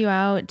helped you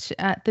out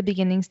at the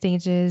beginning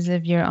stages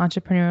of your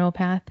entrepreneurial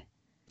path?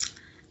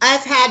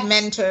 I've had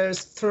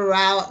mentors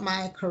throughout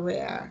my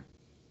career.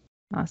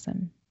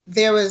 Awesome.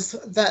 There was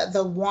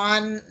the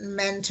one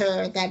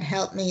mentor that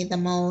helped me the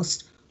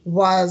most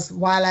was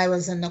while I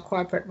was in the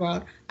corporate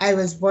world. I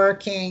was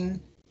working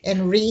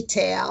in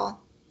retail,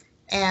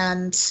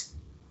 and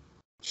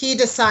he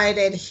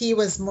decided he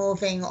was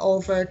moving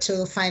over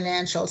to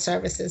financial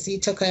services. He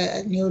took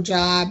a new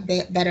job,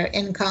 better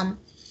income.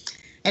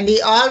 And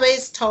he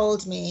always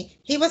told me,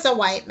 he was a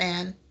white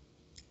man,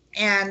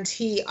 and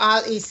he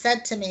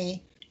said to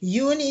me,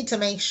 you need to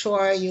make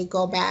sure you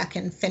go back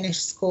and finish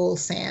school,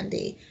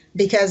 Sandy,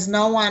 because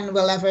no one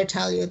will ever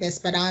tell you this,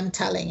 but I'm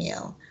telling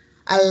you,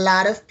 a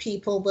lot of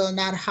people will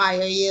not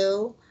hire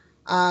you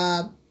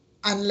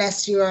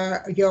unless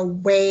you're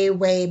way,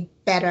 way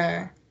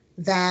better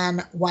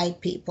than white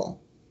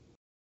people.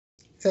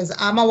 He says,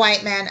 I'm a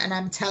white man and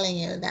I'm telling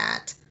you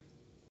that.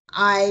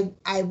 I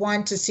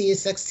want to see you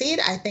succeed.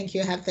 I think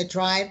you have the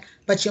drive,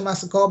 but you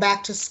must go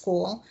back to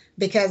school,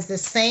 because the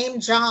same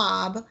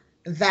job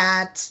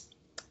that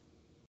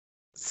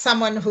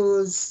someone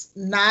who's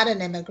not an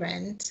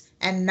immigrant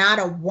and not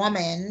a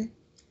woman,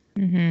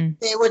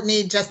 they would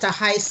need just a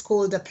high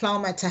school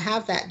diploma to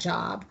have that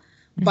job.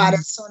 But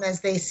as soon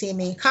as they see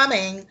me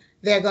coming,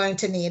 they're going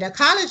to need a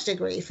college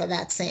degree for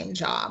that same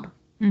job.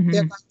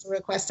 They're going to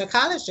request a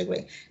college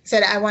degree. He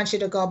said, I want you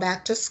to go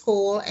back to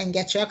school and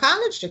get your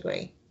college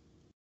degree.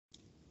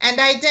 And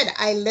I did.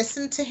 I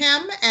listened to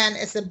him, and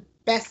it's the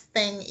best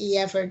thing he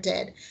ever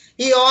did.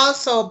 He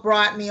also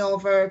brought me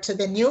over to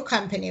the new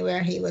company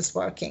where he was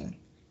working.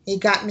 He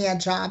got me a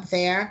job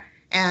there,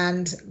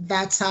 and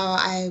that's how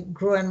I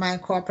grew in my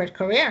corporate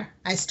career.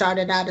 I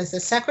started out as a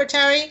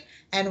secretary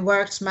and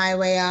worked my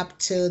way up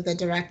to the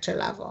director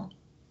level.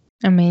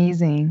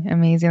 Amazing.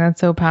 That's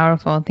so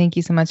powerful. Thank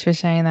you so much for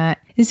sharing that.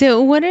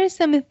 So what are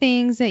some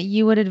things that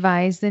you would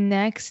advise the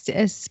next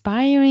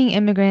aspiring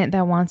immigrant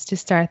that wants to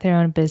start their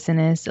own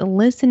business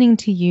listening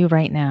to you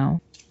right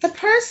now? The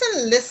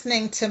person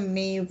listening to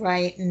me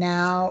right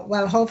now,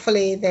 well,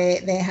 hopefully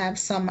they have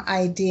some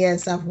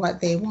ideas of what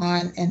they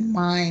want in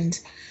mind.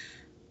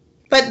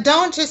 But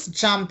don't just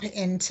jump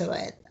into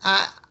it.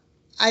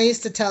 I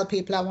used to tell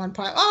people at one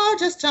point, oh,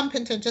 just jump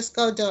into it, just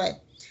go do it.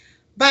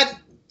 But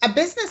a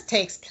business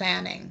takes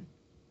planning.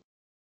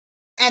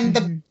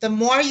 And the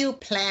more you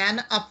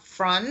plan up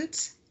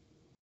front,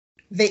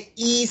 the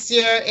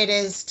easier it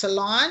is to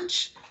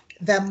launch.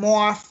 The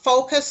more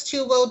focused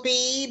you will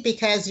be,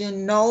 because you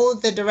know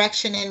the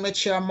direction in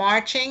which you're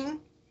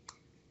marching.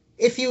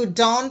 If you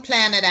don't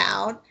plan it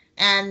out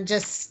and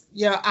just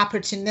you're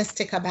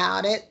opportunistic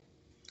about it,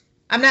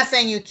 I'm not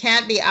saying you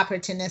can't be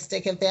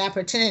opportunistic. If the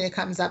opportunity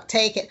comes up,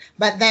 take it,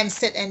 but then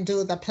sit and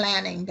do the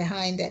planning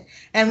behind it.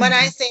 And when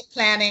I say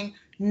planning,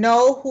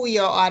 know who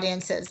your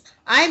audience is.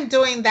 I'm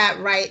doing that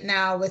right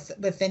now with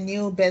the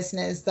new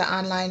business, the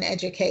online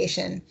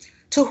education.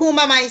 To whom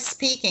am I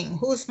speaking?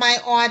 Who's my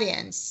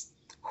audience?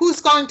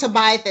 Who's going to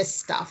buy this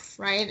stuff,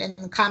 right?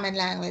 In common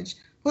language,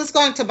 who's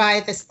going to buy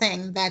this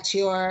thing that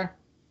you're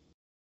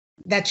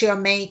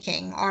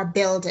making or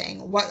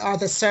building? What are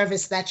the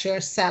service that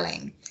you're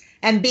selling?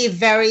 And be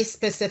very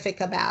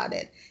specific about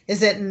it.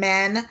 Is it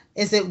men?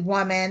 Is it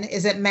women?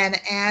 Is it men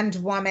and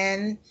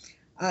women?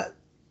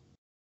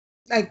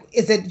 like,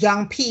 is it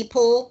young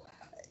people?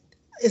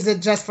 Is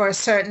it just for a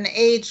certain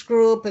age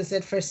group? Is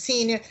it for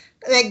senior?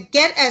 Like,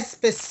 get as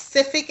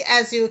specific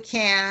as you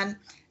can.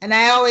 And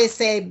I always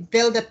say,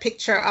 build a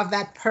picture of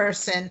that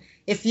person.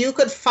 If you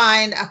could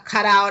find a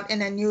cutout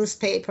in a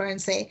newspaper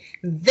and say,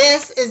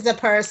 this is the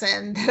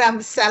person that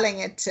I'm selling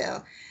it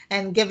to,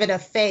 and give it a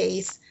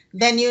face,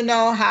 then you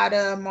know how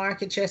to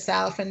market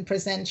yourself and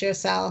present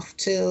yourself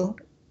to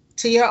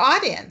your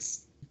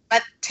audience.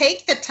 But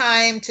take the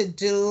time to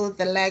do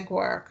the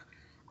legwork.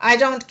 I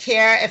don't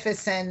care if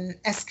it's an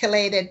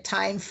escalated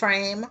time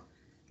frame,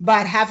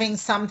 but having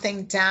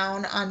something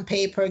down on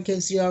paper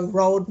gives you a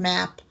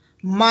roadmap,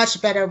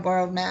 much better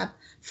roadmap.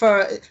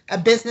 For a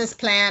business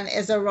plan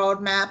is a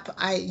roadmap.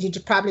 You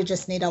probably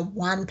just need a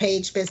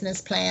one-page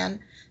business plan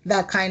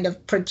that kind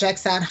of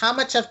projects out how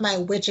much of my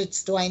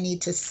widgets do I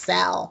need to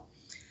sell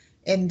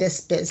in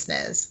this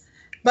business.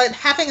 But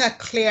having a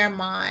clear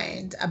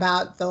mind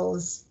about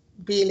those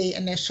really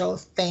initial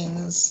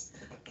things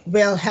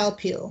will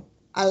help you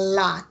a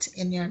lot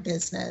in your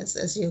business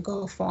as you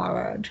go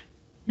forward.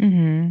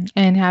 Mm-hmm.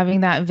 And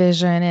having that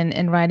vision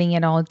and writing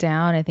it all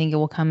down, I think it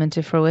will come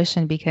into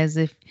fruition, because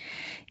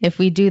if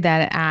we do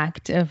that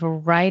act of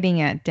writing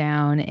it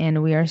down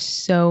and we are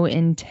so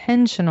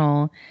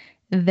intentional,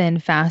 then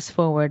fast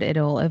forward,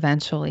 it'll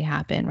eventually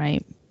happen,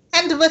 right?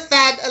 And with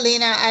that,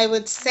 Alina, I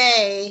would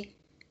say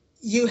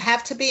you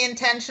have to be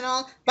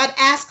intentional, but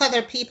ask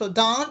other people.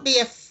 Don't be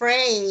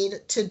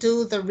afraid to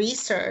do the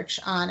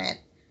research on it.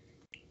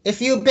 If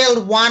you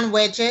build one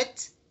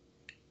widget,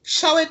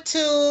 show it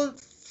to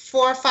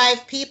 4 or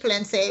 5 people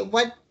and say,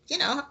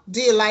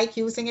 do you like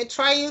using it?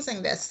 Try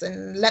using this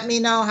and let me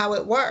know how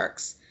it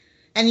works.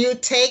 And you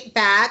take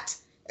that,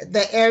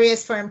 the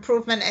areas for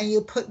improvement, and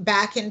you put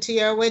back into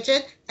your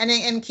widget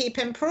and keep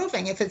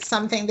improving. If it's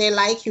something they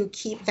like, you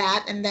keep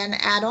that and then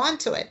add on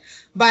to it.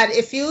 But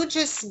if you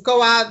just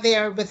go out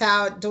there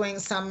without doing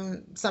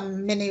some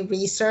mini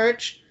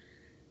research,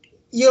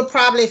 you'll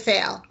probably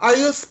fail, or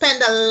you'll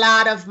spend a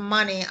lot of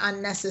money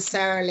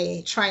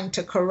unnecessarily trying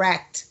to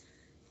correct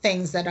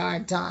things that are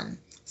done.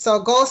 So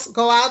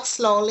go out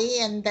slowly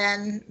and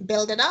then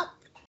build it up.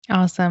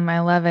 Awesome.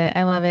 I love it.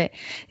 I love it.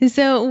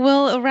 So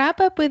we'll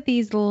wrap up with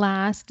these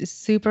last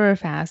super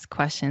fast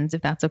questions,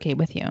 if that's okay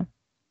with you.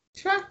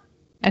 Sure.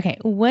 Okay.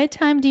 What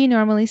time do you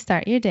normally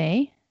start your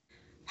day?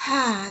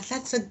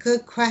 That's a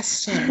good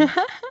question.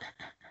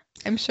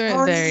 I'm sure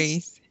it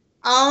varies.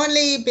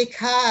 Only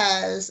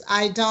because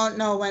I don't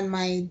know when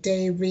my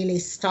day really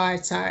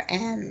starts or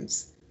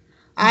ends.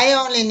 I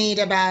only need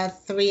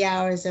about 3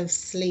 hours of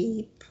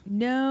sleep.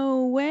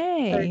 No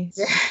way.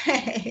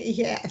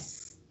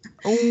 Yes.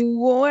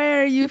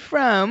 Where are you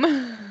from?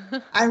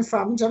 I'm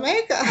from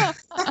Jamaica.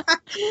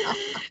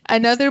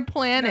 Another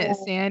planet,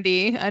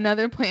 Sandy.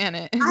 Another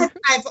planet.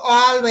 I've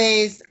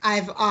always,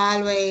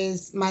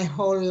 my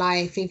whole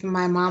life, even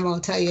my mom will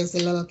tell you as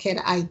a little kid,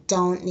 I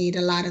don't need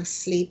a lot of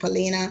sleep,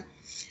 Alina.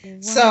 Wow.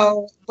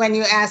 So when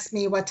you ask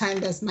me what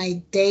time does my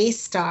day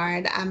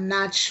start, I'm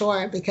not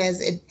sure,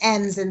 because it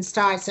ends and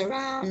starts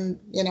around,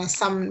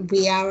 some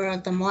wee hour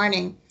of the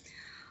morning.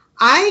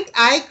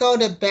 I go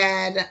to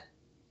bed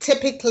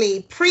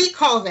typically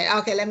pre-COVID.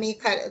 Okay, let me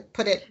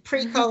put it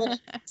pre-COVID.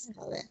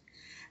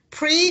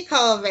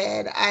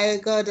 Pre-COVID, I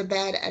would go to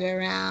bed at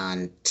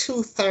around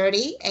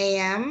 2:30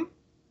 a.m.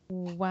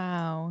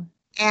 Wow.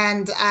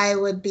 And I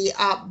would be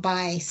up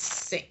by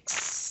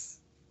 6.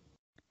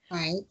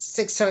 Right,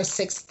 6 or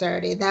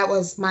 6:30. That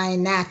was my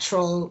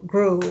natural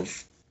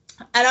groove.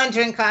 I don't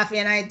drink coffee,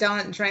 and I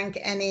don't drink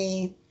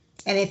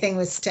anything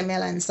with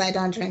stimulants. I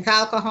don't drink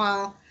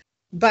alcohol,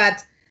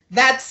 but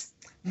that's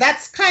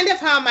kind of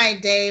how my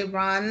day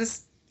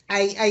runs.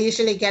 I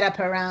usually get up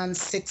around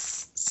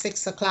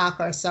 6 o'clock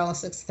or so,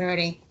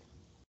 6:30,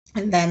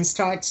 and then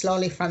start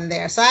slowly from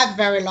there. So I have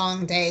very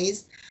long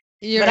days.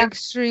 You're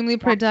extremely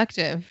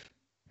productive.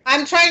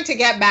 I'm trying to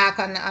get back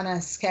on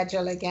a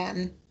schedule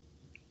again.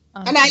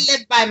 Awesome. And I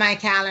live by my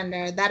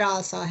calendar. That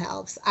also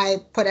helps. I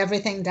put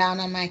everything down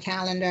on my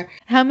calendar.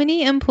 How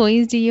many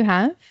employees do you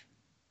have?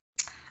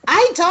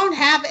 I don't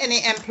have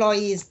any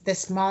employees at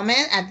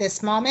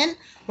this moment.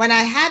 When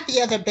I had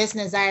the other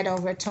business, I had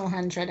over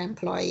 200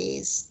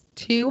 employees.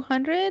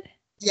 200?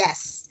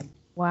 Yes.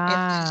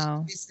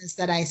 Wow. In the business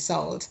that I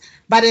sold.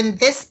 But in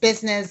this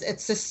business,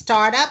 it's a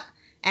startup,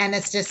 and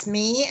it's just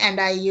me, and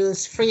I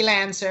use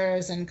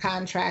freelancers and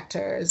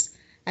contractors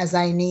as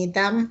I need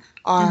them,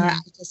 or I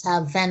just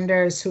have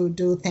vendors who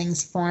do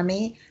things for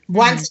me.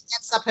 Once it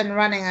gets up and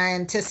running, I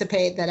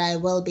anticipate that I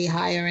will be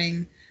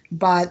hiring,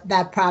 but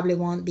that probably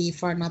won't be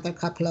for another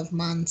couple of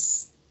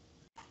months.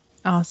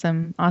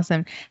 Awesome.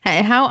 Awesome.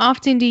 How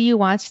often do you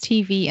watch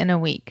TV in a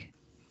week?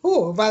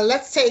 Oh, well,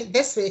 let's take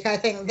this week. I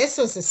think this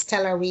was a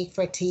stellar week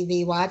for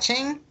TV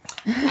watching.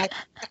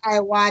 I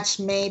watched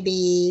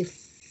maybe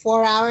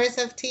 4 hours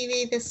of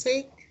TV this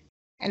week.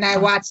 And I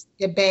watched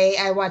debate.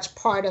 I watched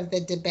part of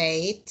the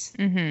debate.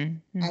 I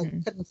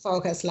couldn't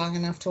focus long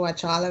enough to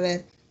watch all of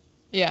it.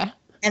 Yeah.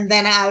 And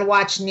then I'll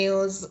watch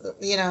news,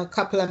 a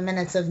couple of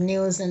minutes of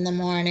news in the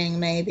morning,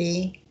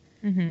 maybe.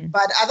 Mm-hmm.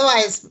 But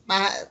otherwise,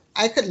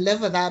 I could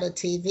live without a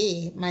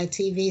TV. My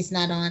TV's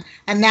not on.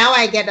 And now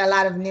I get a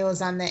lot of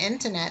news on the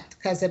internet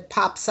because it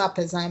pops up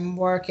as I'm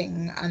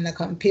working on the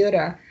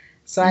computer.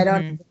 So I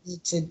don't Mm-hmm.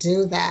 need to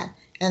do that.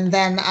 And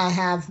then I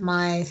have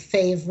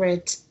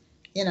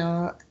you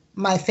know,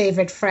 my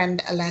favorite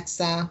friend,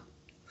 Alexa,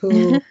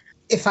 who,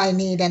 if I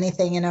need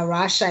anything in a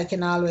rush, I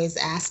can always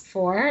ask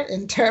for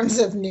in terms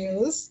of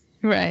news.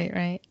 Right,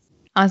 right.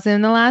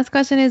 Awesome. The last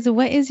question is,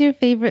 what is your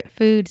favorite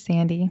food,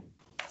 Sandy?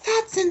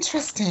 That's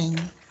interesting.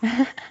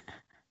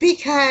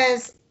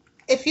 Because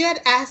if you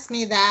had asked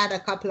me that a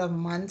couple of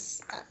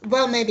months,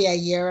 well, maybe a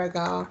year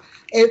ago,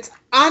 it's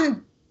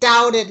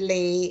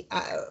undoubtedly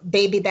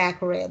baby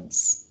back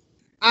ribs.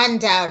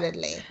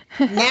 Undoubtedly.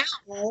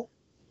 Now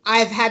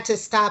I've had to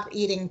stop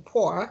eating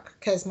pork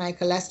because my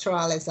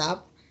cholesterol is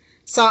up.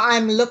 So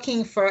I'm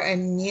looking for a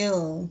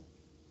new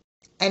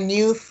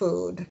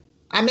food.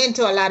 I'm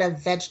into a lot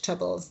of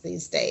vegetables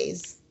these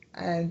days.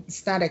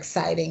 It's not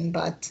exciting,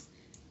 but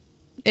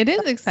It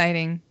is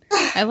exciting.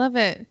 I love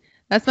it.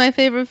 That's my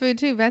favorite food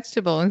too,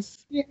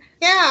 vegetables. yeah,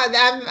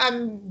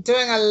 I'm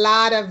doing a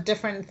lot of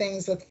different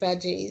things with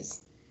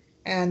veggies,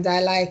 and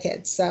I like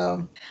it.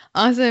 So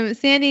Awesome.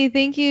 Sandy,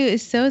 thank you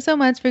so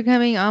much for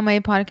coming on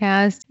my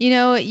podcast. You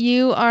know,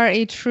 you are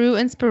a true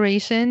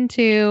inspiration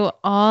to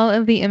all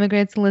of the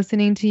immigrants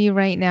listening to you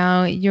right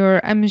now.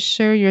 I'm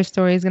sure your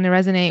story is going to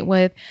resonate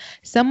with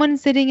someone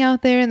sitting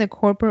out there in the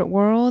corporate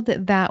world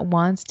that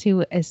wants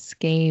to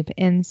escape.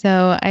 And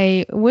so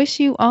I wish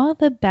you all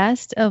the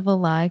best of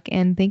luck.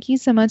 And thank you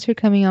so much for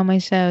coming on my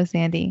show,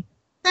 Sandy.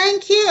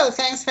 thank you.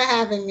 Thanks for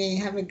having me.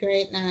 Have a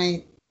great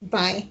night.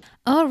 Bye.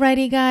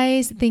 Alrighty,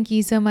 guys, thank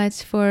you so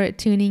much for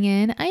tuning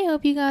in. I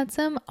hope you got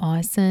some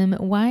awesome,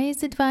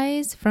 wise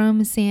advice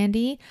from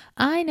Sandy.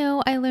 I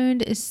know I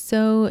learned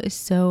so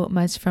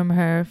much from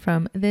her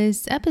from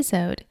this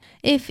episode.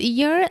 If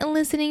you're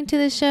listening to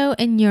the show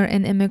and you're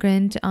an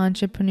immigrant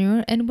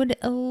entrepreneur and would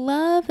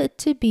love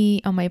to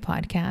be on my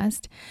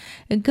podcast,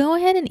 go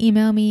ahead and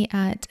email me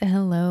at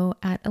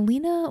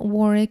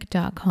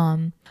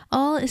hello@alinawarwick.com.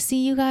 I'll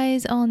see you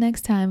guys all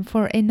next time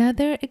for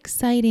another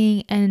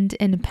exciting and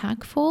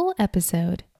impactful episode.